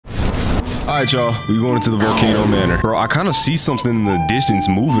All right, y'all, we going into the Volcano Manor. Bro, I kind of see something in the distance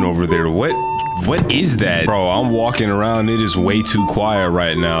moving over there. What is that? Bro, I'm walking around. It is way too quiet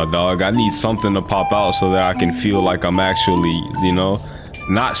right now, dog. I need something to pop out so that I can feel like I'm actually, you know,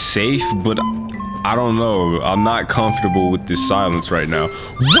 not safe, but I don't know. I'm not comfortable with this silence right now.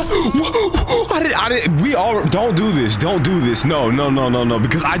 What? We all don't do this. Don't do this. No,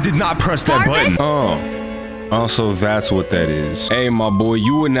 because I did not press that button. Oh, so that's what that is. Hey, my boy,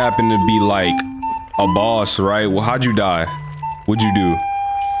 you wouldn't happen to be like a boss, right? Well, how'd you die? What'd you do?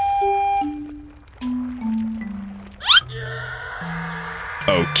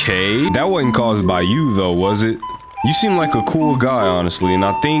 Okay, that wasn't caused by you though, was it? You seem like a cool guy, honestly, and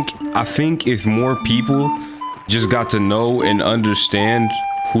I think if more people just got to know and understand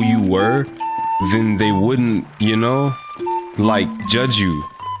who you were, then they wouldn't, you know, like judge you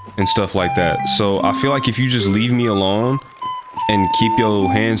and stuff like that. So I feel like if you just leave me alone and keep your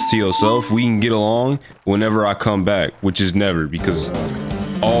hands to yourself, we can get along whenever I come back, which is never, because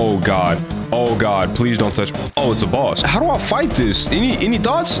oh god, please don't touch me. Oh, it's a boss. How do I fight this? Any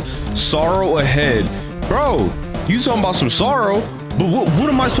thoughts? Sorrow ahead. Bro, you talking about some sorrow, but what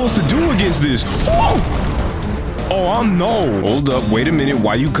am I supposed to do against this? Oh, no. Hold up, wait a minute.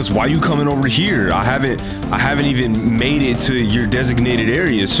 Why you coming over here? I haven't even made it to your designated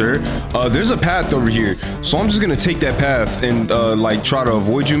area, sir. There's a path over here, so I'm just gonna take that path and like try to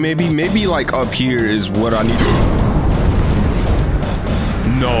avoid you. Maybe like up here is what I need.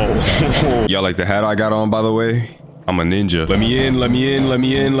 No. Y'all like the hat I got on, by the way? I'm a ninja. Let me in. No.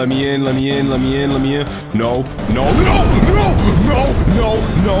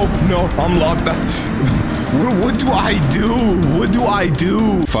 I'm locked up. What do I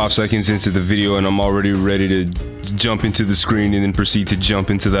do? 5 seconds into the video and I'm already ready to jump into the screen and then proceed to jump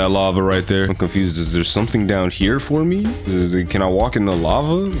into that lava right there. I'm confused. Is there something down here for me? Can I walk in the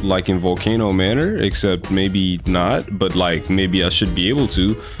lava like in Volcano Manor? Except maybe not, but like maybe I should be able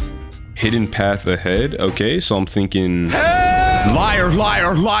to. Hidden path ahead. Okay, so I'm thinking... Liar.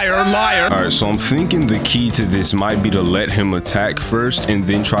 All right, so I'm thinking the key to this might be to let him attack first and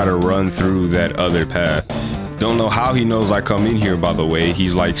then try to run through that other path. Don't know how he knows I come in here, by the way.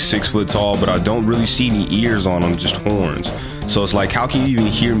 He's like 6 foot tall, but I don't really see any ears on him, just horns. So it's like, how can you even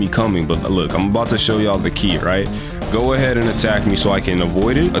hear me coming? But look, I'm about to show y'all the key, right? Go ahead and attack me so I can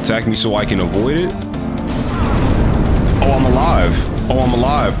avoid it. Attack me so I can avoid it. Oh, I'm alive.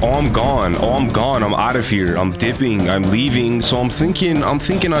 Oh, I'm gone. I'm out of here. I'm dipping. I'm leaving. So I'm thinking I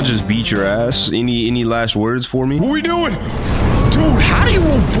just beat your ass. Any last words for me? What are we doing? Dude, how do you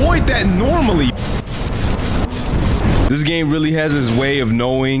avoid that normally? This game really has its way of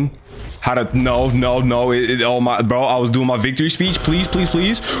knowing how to... No. Oh my, bro, I was doing my victory speech. Please.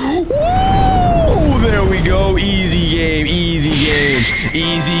 Woo! There we go. Easy game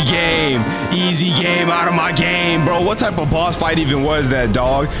out of my game, bro. What type of boss fight even was that,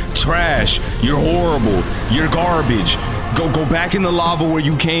 dog? Trash. You're horrible. You're garbage. Go back in the lava where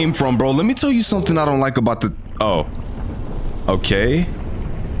you came from, bro. Let me tell you something I don't like about the... Oh. Okay.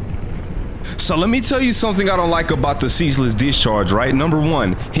 So let me tell you something I don't like about the ceaseless discharge, right? Number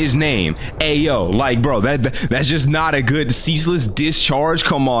one, his name, Ayo. Like, bro, that's just not a good ceaseless discharge.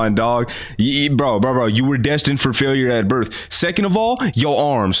 Come on, dog. Bro, you were destined for failure at birth. Second of all, your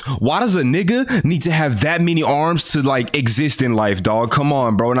arms. Why does a nigga need to have that many arms to like exist in life, dog? Come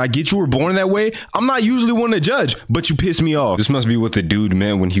on, bro. And I get you were born that way. I'm not usually one to judge, but you piss me off. This must be what the dude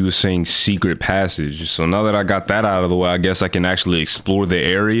meant when he was saying secret passage. So now that I got that out of the way, I guess I can actually explore the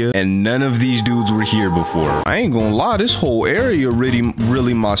area. And none of these dudes were here before. I ain't gonna lie, this whole area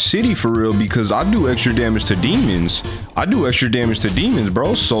really my city for real, because I do extra damage to demons.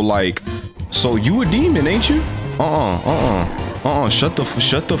 Bro. So like, so you a demon, ain't you? Shut the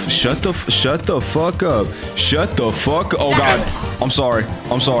fuck up. Oh god. I'm sorry.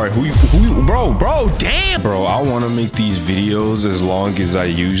 Who bro, damn. Bro, I want to make these videos as long as I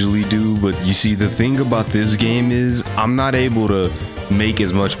usually do, but you see, the thing about this game is I'm not able to make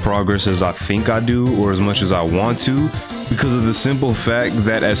as much progress as I think I do, or as much as I want to, because of the simple fact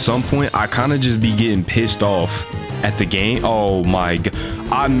that at some point I kind of just be getting pissed off at the game. Oh my god,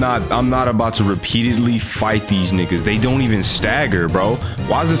 I'm not about to repeatedly fight these niggas. They don't even stagger, bro.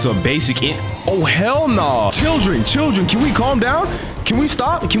 Why is this a basic oh hell no. Children, can we calm down? Can we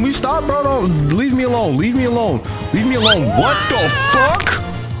stop, bro? Don't leave me alone. What the fuck?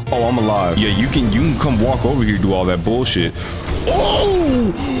 Oh, I'm alive. Yeah, you can come walk over here, do all that bullshit.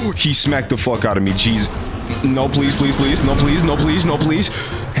 Oh, he smacked the fuck out of me. Jeez. No, please. No, please.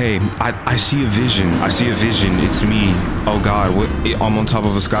 Hey, I see a vision. It's me. Oh god, what? I'm on top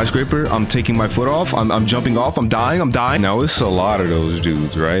of a skyscraper. I'm taking my foot off. I'm jumping off. I'm dying. Now it's a lot of those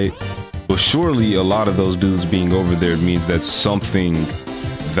dudes, right? Well, surely a lot of those dudes being over there means that something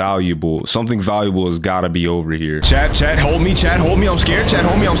valuable has got to be over here. Chat, hold me, I'm scared. Chat,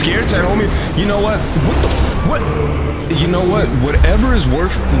 hold me, you know what, you know what, whatever is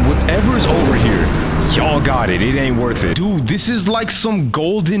over here, y'all got it. It ain't worth it. Dude, this is like some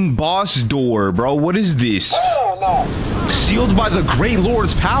golden boss door, bro. What is this? Sealed by the great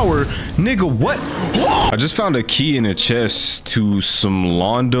lord's power. Nigga, what? I just found a key in a chest to some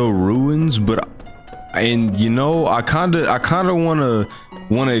Londo ruins, and you know, I kinda wanna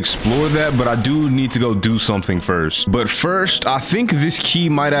explore that, but I do need to go do something first. But first, I think this key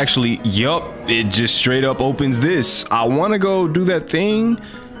might actually, yup, it just straight up opens this. I wanna go do that thing,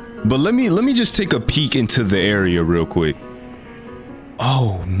 but let me just take a peek into the area real quick.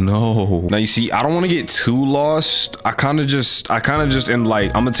 Oh no. Now you see, I don't want to get too lost. I kind of just am like,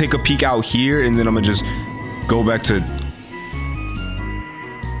 I'm gonna take a peek out here and then I'm gonna just go back to.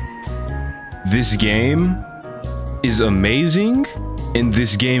 This game is amazing and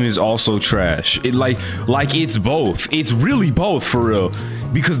this game is also trash. It like it's both. It's really both, for real.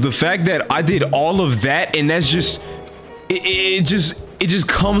 Because the fact that I did all of that and that's just it just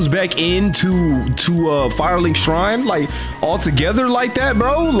comes back into Firelink Shrine like all together like that,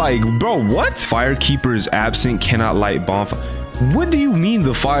 bro. Like, bro, what? Firekeeper is absent, cannot light bonfire. What do you mean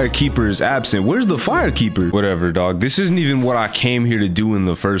the Firekeeper is absent? Where's the Firekeeper? Whatever, dog. This isn't even what I came here to do in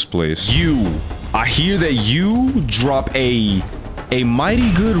the first place. I hear that you drop a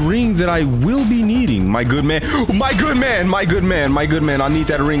mighty good ring that I will be needing, my good man. My good man. I need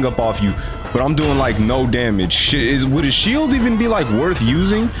that ring up off you. But I'm doing like no damage. Shit, would a shield even be like worth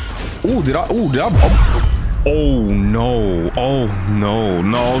using? Oh, did I? Oh no.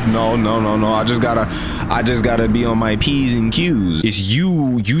 No. I just gotta be on my P's and Q's. It's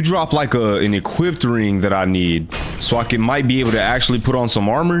you drop like an equipped ring that I need. So I might be able to actually put on some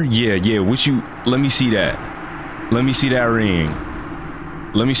armor. Yeah. Let me see that. Let me see that ring.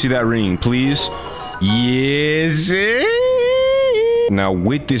 Let me see that ring, please. Yes, sir. Now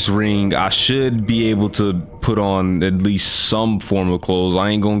with this ring, I should be able to put on at least some form of clothes.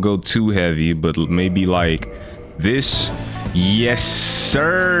 I ain't gonna go too heavy, but maybe like this. Yes,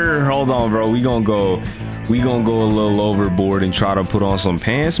 sir. Hold on, bro. We gonna go a little overboard and try to put on some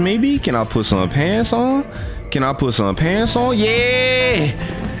pants, maybe. Can I put some pants on?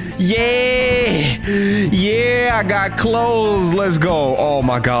 Yeah, I got clothes. Let's go. Oh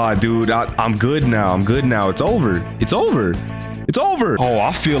my god, dude. I'm good now. It's over. Oh,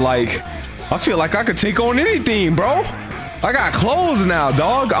 I feel like I could take on anything, bro. I got clothes now,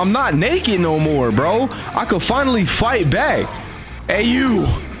 dog. I'm not naked no more, bro. I could finally fight back. Hey, you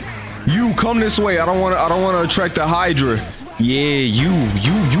come this way. I don't want to attract the Hydra. Yeah, you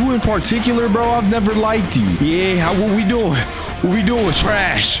in particular, bro. I've never liked you. Yeah, what we doing?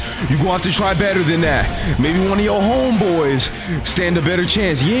 Trash. You gonna have to try better than that. Maybe one of your homeboys stand a better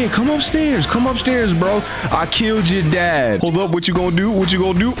chance. Yeah, come upstairs, bro. I killed your dad. Hold up, what you gonna do?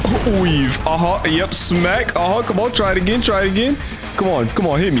 Weave. Yep, smack. Come on, try it again. Come on,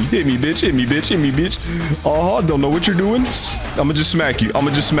 hit me, bitch. Don't know what you're doing. I'ma just smack you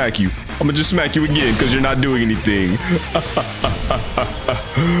again, because you're not doing anything.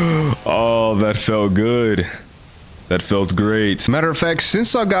 Oh, that felt good. That felt great. Matter of fact,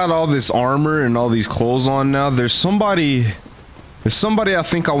 since I got all this armor and all these clothes on now, there's somebody I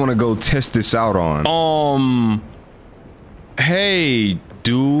think I want to go test this out on. Hey,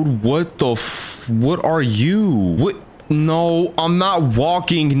 dude, what are you? What? No, I'm not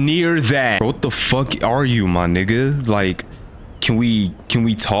walking near that. What the fuck are you, my nigga? Like, can we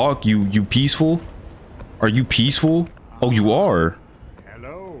talk? You peaceful? Are you peaceful? Oh, you are.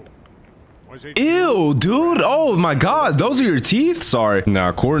 Ew, dude. Oh my god, those are your teeth? Sorry. Now,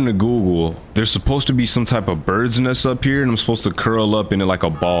 according to Google, there's supposed to be some type of bird's nest up here and I'm supposed to curl up in it like a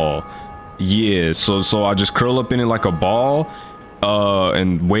ball. Yeah, so I just curl up in it like a ball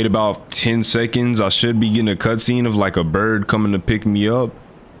and wait about 10 seconds. I should be getting a cutscene of like a bird coming to pick me up.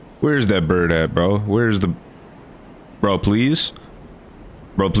 Where's that bird at, bro? Bro, please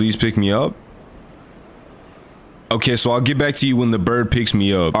pick me up. Okay, so I'll get back to you when the bird picks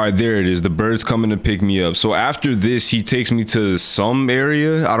me up. All right, there it is. The bird's coming to pick me up. So after this, he takes me to some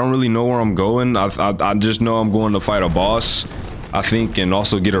area. I don't really know where I'm going. I just know I'm going to fight a boss, I think, and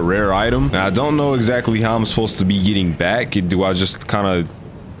also get a rare item. Now, I don't know exactly how I'm supposed to be getting back. Do I just kind of...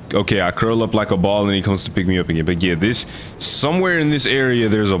 Okay, I curl up like a ball and he comes to pick me up again. But yeah, somewhere in this area,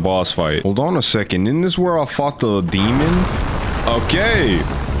 there's a boss fight. Hold on a second. Isn't this where I fought the demon? Okay.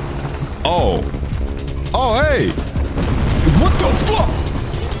 Oh, hey. What the fuck?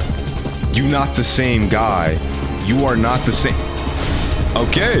 You not the same guy. You are not the same.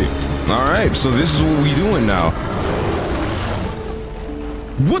 Okay. All right, so this is what we doing now.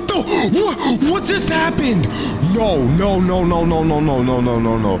 What the? What just happened? No.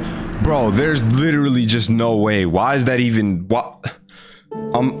 Bro, there's literally just no way. Why is that even? What?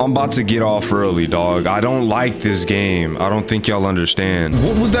 I'm about to get off early, dog. I don't like this game. I don't think y'all understand.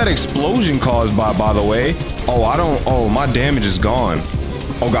 What was that explosion caused by the way? Oh, my damage is gone.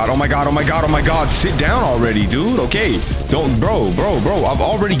 Oh god, oh my god. Sit down already, dude. Okay. Don't, bro. I've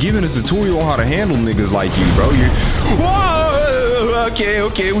already given a tutorial on how to handle niggas like you, bro. Whoa!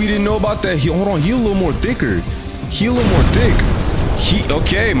 Okay. We didn't know about that. Hold on, heal a little more thicker. Heal a little more thick.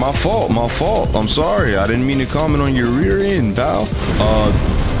 Okay, my fault. I'm sorry. I didn't mean to comment on your rear end, pal.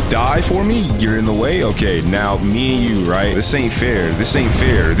 Die for me? You're in the way? Okay, now me and you, right? This ain't fair. This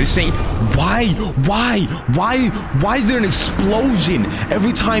ain't. Why is there an explosion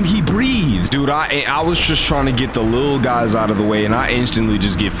every time he breathes? Dude, I was just trying to get the little guys out of the way and I instantly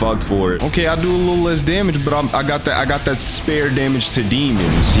just get fucked for it. Okay, I do a little less damage, but I got that spare damage to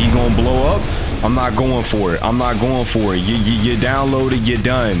demons. He gonna blow up? I'm not going for it. You downloaded, you're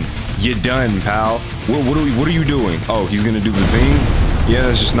done. You're done, pal. What are you doing? Oh, he's gonna do the thing? Yeah,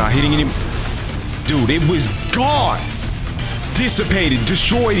 that's just not hitting any. Dude, it was gone. Dissipated,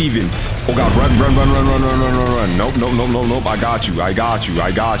 destroyed even. Oh god, run. Nope. I got you.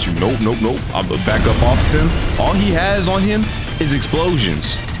 Nope. I'll back up off of him. All he has on him is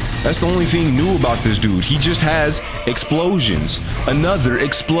explosions. That's the only thing new about this dude. He just has explosions. Another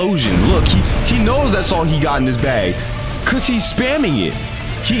explosion. Look, he knows that's all he got in his bag. Cause he's spamming it.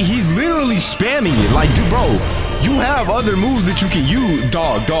 He's literally spamming it. Like, dude, bro, you have other moves that you can use.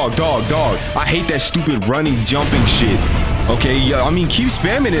 Dog. I hate that stupid running, jumping shit. Okay, yeah, I mean, keep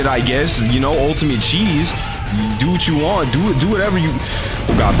spamming it, I guess. You know, ultimate cheese. Do what you want. Do whatever you.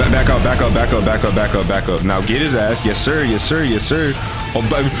 Oh god, back up. Now get his ass. Yes, sir. Oh,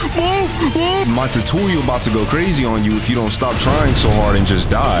 move. My tutorial about to go crazy on you if you don't stop trying so hard and just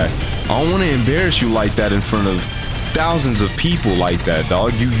die. I don't want to embarrass you like that in front of thousands of people like that,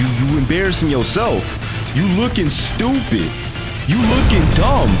 dog. You embarrassing yourself. You looking stupid. You looking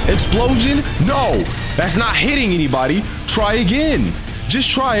dumb. Explosion? No, that's not hitting anybody. Try again. Just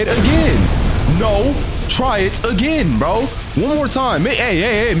try it again. No, try it again, bro. One more time.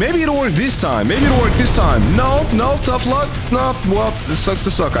 Hey, maybe it'll work this time. No, tough luck. No, well, this sucks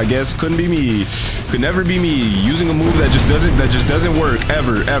to suck, I guess. Couldn't be me. Could never be me. Using a move that just doesn't work.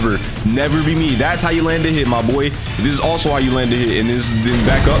 Ever. Never be me. That's how you land a hit, my boy. This is also how you land a hit. And this, then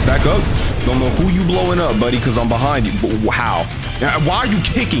back up. Don't know who you blowing up, buddy, because I'm behind you. But how? Why are you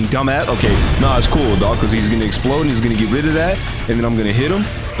kicking, dumbass? Okay, nah, it's cool, dog, because he's gonna explode and he's gonna get rid of that. And then I'm gonna hit him.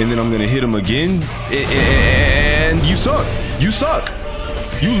 And then I'm gonna hit him again. And you suck.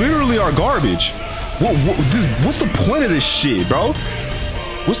 You literally are garbage. What's the point of this shit, bro?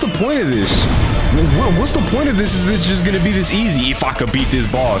 What's the point of this? What's the point of this? Is this just gonna be this easy if I could beat this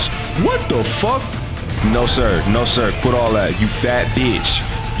boss? What the fuck? No, sir. Quit all that. You fat bitch.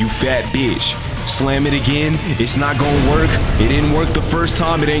 Slam it again. It's not gonna work. It didn't work the first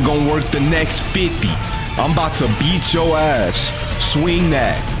time. It ain't gonna work the next 50. I'm about to beat your ass. Swing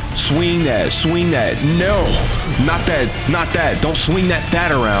that. No, not that. Don't swing that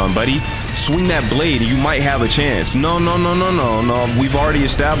fat around, buddy. Swing that blade and you might have a chance. No. We've already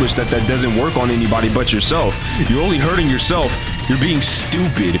established that doesn't work on anybody but yourself. You're only hurting yourself. You're being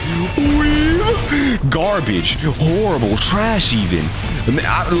stupid. Garbage. Horrible. Trash even.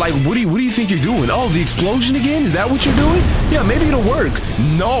 Like, what do you think you're doing? Oh, the explosion again? Is that what you're doing? Yeah, maybe it'll work.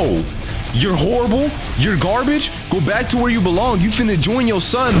 No. You're horrible. You're garbage. Go back to where you belong. You finna join your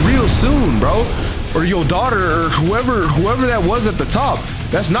son real soon, bro. Or your daughter, or whoever that was at the top.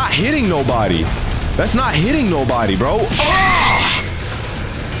 That's not hitting nobody. Bro. Ah!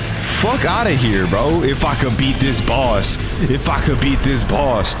 Fuck out of here, bro. If I could beat this boss.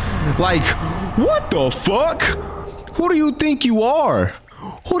 Like, what the fuck? Who do you think you are?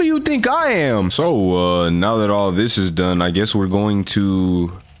 Who do you think I am? So, now that all this is done, I guess we're going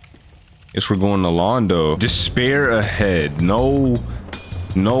to Londo. Despair ahead. No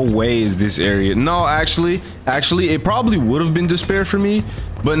way is this area. No, actually, it probably would have been despair for me,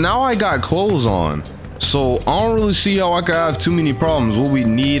 but now I got clothes on. So I don't really see how I could have too many problems. Well, we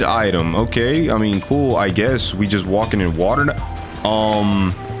need item. Okay, I mean, cool, I guess. We just walking in water now.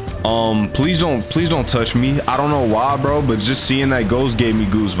 Please don't touch me. I don't know why, bro, but just seeing that ghost gave me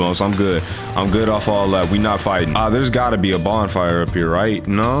goosebumps. I'm good off all that. We not fighting. There's gotta be a bonfire up here, right?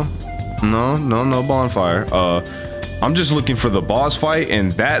 No bonfire. I'm just looking for the boss fight,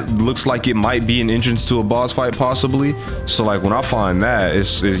 and that looks like it might be an entrance to a boss fight possibly. So like when I find that,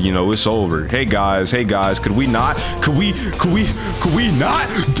 it's you know, it's over. Hey guys, could we not? Could we not?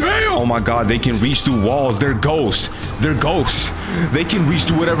 Damn! Oh my god, they can reach through walls. They're ghosts. They're ghosts. They can reach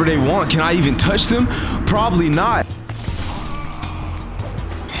through whatever they want. Can I even touch them? Probably not.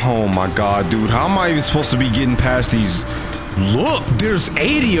 Oh my god, dude, how am I even supposed to be getting past these? Look, there's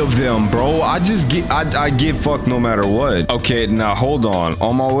 80 of them, bro. I get fucked no matter what. Okay, now hold on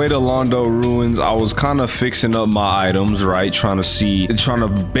my way to Londo Ruins, I was kind of fixing up my items, right? Trying to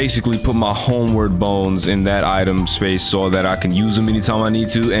basically put my homeward bones in that item space so that I can use them anytime I need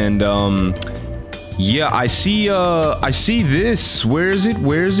to. And yeah, I see this. Where is it?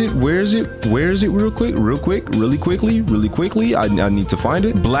 Really quickly. I need to find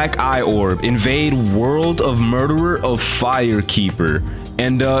it. Black Eye Orb. Invade World of Murderer of Firekeeper.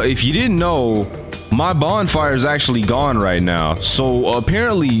 And if you didn't know, my bonfire is actually gone right now. So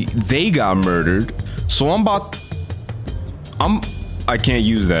apparently they got murdered. So I can't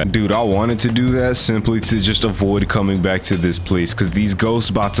use that. Dude, I wanted to do that simply to just avoid coming back to this place, because these ghosts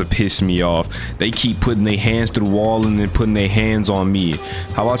about to piss me off. They keep putting their hands through the wall and then putting their hands on me.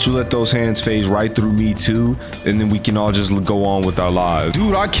 How about you let those hands phase right through me too, and then we can all just go on with our lives.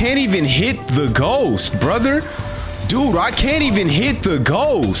 Dude, I can't even hit the ghost, brother. Dude, I can't even hit the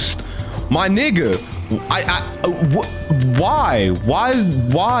ghost. My nigga,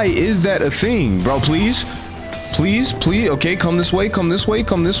 why is that a thing, bro? Please, okay, come this way,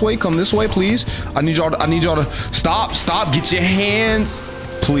 please. I need y'all to stop, get your hand,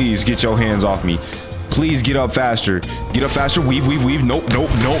 please get your hands off me. Please get up faster, weave, nope.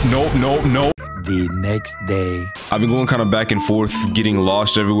 The next day. I've been going kind of back and forth, getting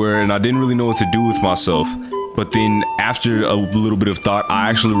lost everywhere, and I didn't really know what to do with myself. But then after a little bit of thought, I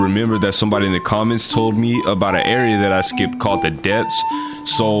actually remembered that somebody in the comments told me about an area that I skipped called the Depths.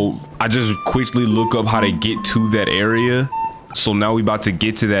 So I just quickly look up how to get to that area. So now we about to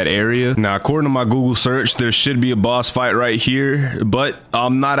get to that area. Now, according to my Google search, there should be a boss fight right here, but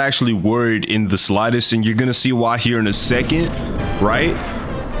I'm not actually worried in the slightest, and you're gonna see why here in a second, right?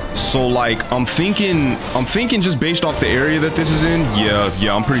 So like I'm thinking just based off the area that this is in,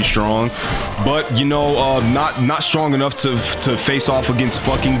 yeah, I'm pretty strong, but you know, not strong enough to face off against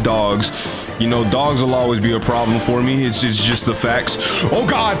fucking dogs. You know, dogs will always be a problem for me. It's just the facts. Oh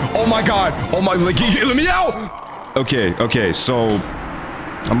god, oh my god, oh my, like, let me out. Okay, so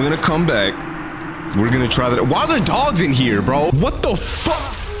I'm gonna come back. We're gonna try that. Why are there dogs in here, bro? What the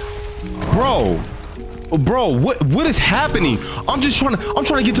fuck, bro, what is happening? I'm trying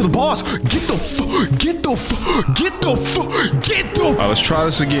to get to the boss. Get the All right, let's try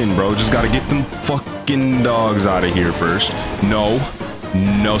this again, bro. Just gotta get them fucking dogs out of here first. No,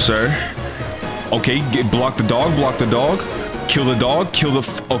 sir. Okay, block the dog, kill the dog,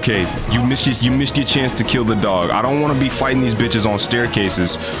 okay, you missed your chance to kill the dog. I don't want to be fighting these bitches on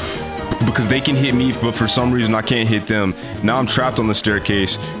staircases, because they can hit me, but for some reason I can't hit them. Now I'm trapped on the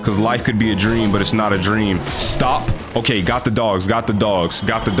staircase, because life could be a dream, but it's not a dream. Stop. Okay, got the dogs.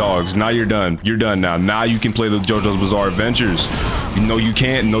 Now you're done now. Now you can play the JoJo's Bizarre Adventures. No, you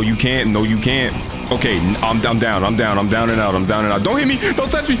can't. Okay, I'm down and out. Don't hit me.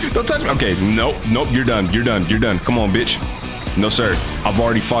 Don't touch me. Okay, nope, you're done. Come on, bitch. No, sir. I've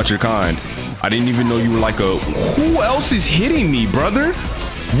already fought your kind. I didn't even know you were like a... Who else is hitting me, brother?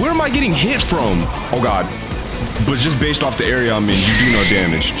 Where am I getting hit from? Oh god. But just based off the area I'm in, you do no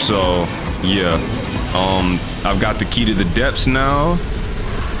damage. So yeah, I've got the key to the depths now.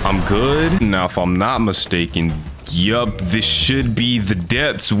 I'm good now. If I'm not mistaken, yup, this should be the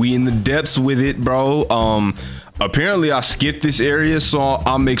depths. We in the depths with it, bro. Apparently I skipped this area, so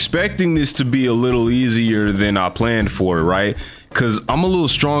I'm expecting this to be a little easier than I planned for, right? Because I'm a little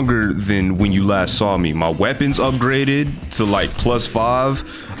stronger than when you last saw me. My weapon's upgraded to like +5.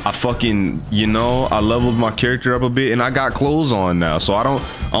 I fucking, you know, I leveled my character up a bit, and I got clothes on now. So I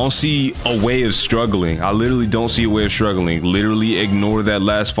don't see a way of struggling. I literally don't see a way of struggling. Literally ignore that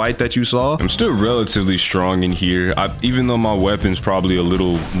last fight that you saw. I'm still relatively strong in here. Even though my weapon's probably a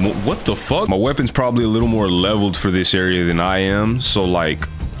little more, what the fuck? My weapon's probably a little more leveled for this area than I am. So like,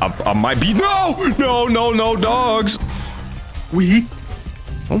 I might be, no, dogs.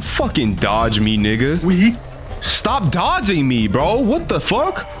 Don't fucking dodge me, nigga. Stop dodging me, bro. What the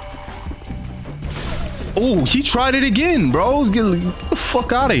fuck? Oh, he tried it again, bro. Get the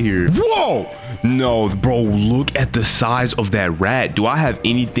fuck out of here. Whoa! No, bro, look at the size of that rat. Do I have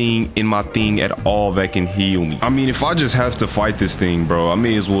anything in my thing at all that can heal me? I mean, if I just have to fight this thing, bro, I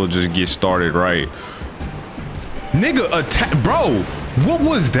may as well just get started right. Nigga, attack, bro. What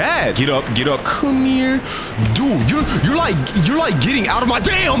was that? Get up, come here. Dude, you're like getting out of my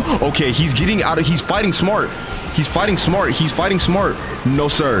damn. Okay, he's getting out of, he's fighting smart. He's fighting smart. No,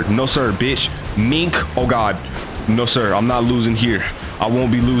 sir, bitch. Mink, oh God. No, sir, I'm not losing here. I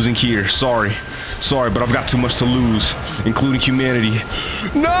won't be losing here, sorry, but I've got too much to lose, including humanity.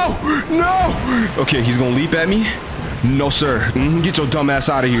 No. Okay, he's gonna leap at me. No, sir, get your dumb ass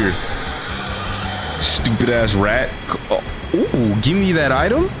out of here. Stupid ass rat. Ooh, give me that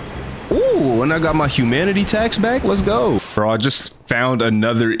item. Ooh, and I got my humanity tax back. Let's go. Bro, I just found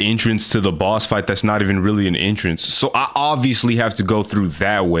another entrance to the boss fight that's not even really an entrance. So I obviously have to go through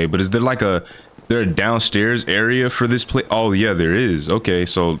that way. But is there like a downstairs area for this place? Oh yeah, there is. Okay,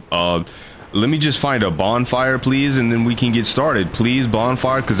 so let me just find a bonfire, please, and then we can get started. Please,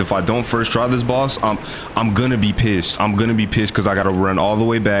 bonfire, because if I don't first try this boss, I'm gonna be pissed. I'm gonna be pissed because I gotta run all the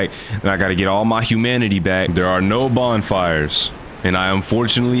way back and I gotta get all my humanity back. There are no bonfires, and I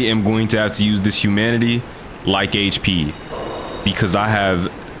unfortunately am going to have to use this humanity like HP because I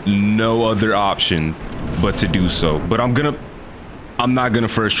have no other option but to do so. But I'm not gonna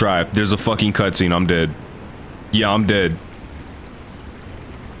first try. There's a fucking cutscene. I'm dead. Yeah, I'm dead.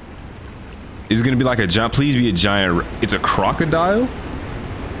 Is it gonna be like a giant? Please be a giant. It's a crocodile?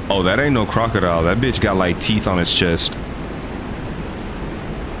 Oh, that ain't no crocodile. That bitch got like teeth on its chest.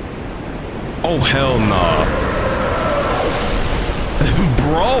 Oh, hell nah.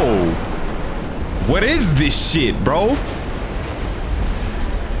 Bro. What is this shit, bro?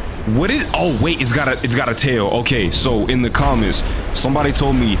 What is, oh wait, it's got a tail. Okay, so in the comments, somebody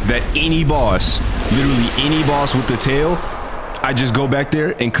told me that any boss, literally any boss with the tail, I just go back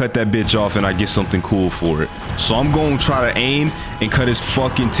there and cut that bitch off and I get something cool for it. So I'm going to try to aim and cut his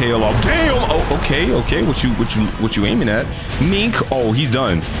fucking tail off. Damn! Oh, okay. What you aiming at? Mink. Oh, he's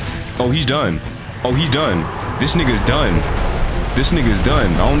done. He's done. This nigga's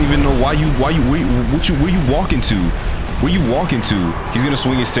done. I don't even know where you walking to? Where you walking to? He's gonna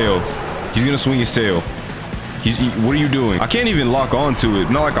swing his tail. What are you doing? I can't even lock onto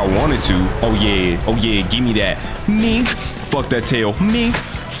it. Not like I wanted to. Oh yeah, give me that. Mink. Fuck that tail. Mink.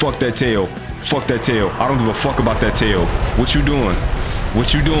 Fuck that tail. I don't give a fuck about that tail. What you doing?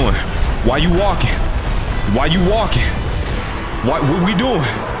 Why you walking? What we doing?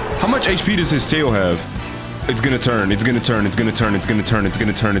 How much HP does his tail have? It's gonna turn.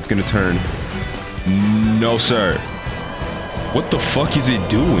 No, sir. What the fuck is it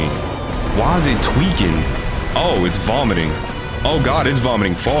doing? Why is it tweaking? Oh, it's vomiting. Oh God, it's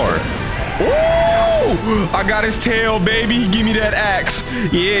vomiting far. Ooh! I got his tail, baby. Give me that axe.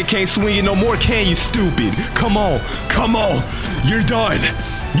 Yeah, can't swing it no more, can you, stupid? Come on. You're done.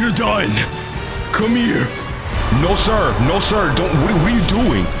 Come here. No, sir. Don't. What are you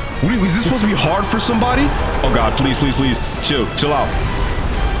doing? Is this supposed to be hard for somebody? Oh God, please. Chill out.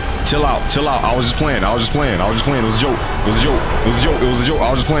 I was just playing. It was a joke.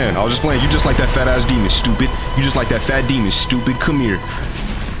 I was just playing. You just like that fat ass demon, stupid. Come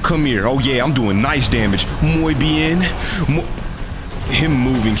here. Oh yeah, I'm doing nice damage. Muy bien. Him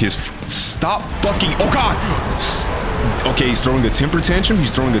moving his... Stop fucking... Oh God. Okay, he's throwing a temper tantrum. Come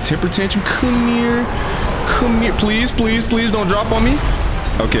here. Please, don't drop on me.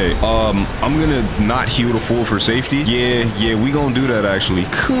 Okay, I'm gonna not heal the full for safety. Yeah, we gonna do that actually.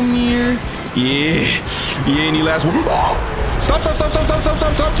 Come here. Yeah, any last one? Oh!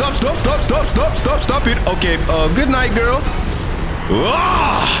 Stop it. Okay, good night, girl.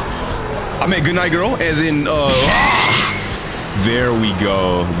 I meant good night, girl, as in, There we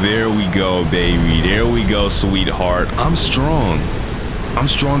go, baby. There we go, sweetheart. I'm strong. I'm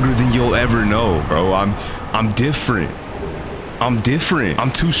stronger than you'll ever know, bro. I'm different. I'm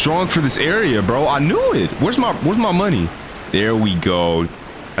too strong for this area, bro. I knew it. Where's my money? There we go.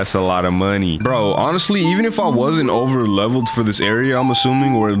 That's a lot of money. Bro, honestly, even if I wasn't over leveled for this area, I'm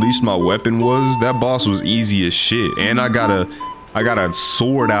assuming, or at least my weapon was, that boss was easy as shit. And I got a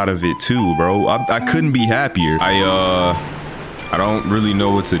sword out of it too, bro. I couldn't be happier. I don't really know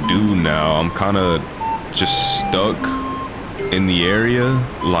what to do now. I'm kind of just stuck in the area.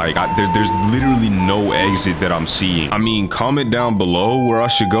 Like there's literally no exit that I'm seeing. I mean, comment down below where I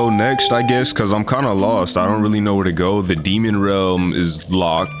should go next, I guess, because I'm kind of lost. I don't really know where to go. The demon realm is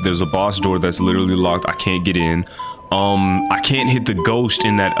locked. There's a boss door that's literally locked. I can't get in. I can't hit the ghost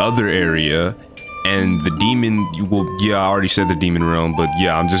in that other area. And the demon, well, yeah, I already said the demon realm, but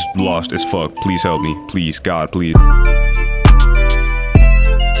yeah, I'm just lost as fuck. Please help me. Please, God, please.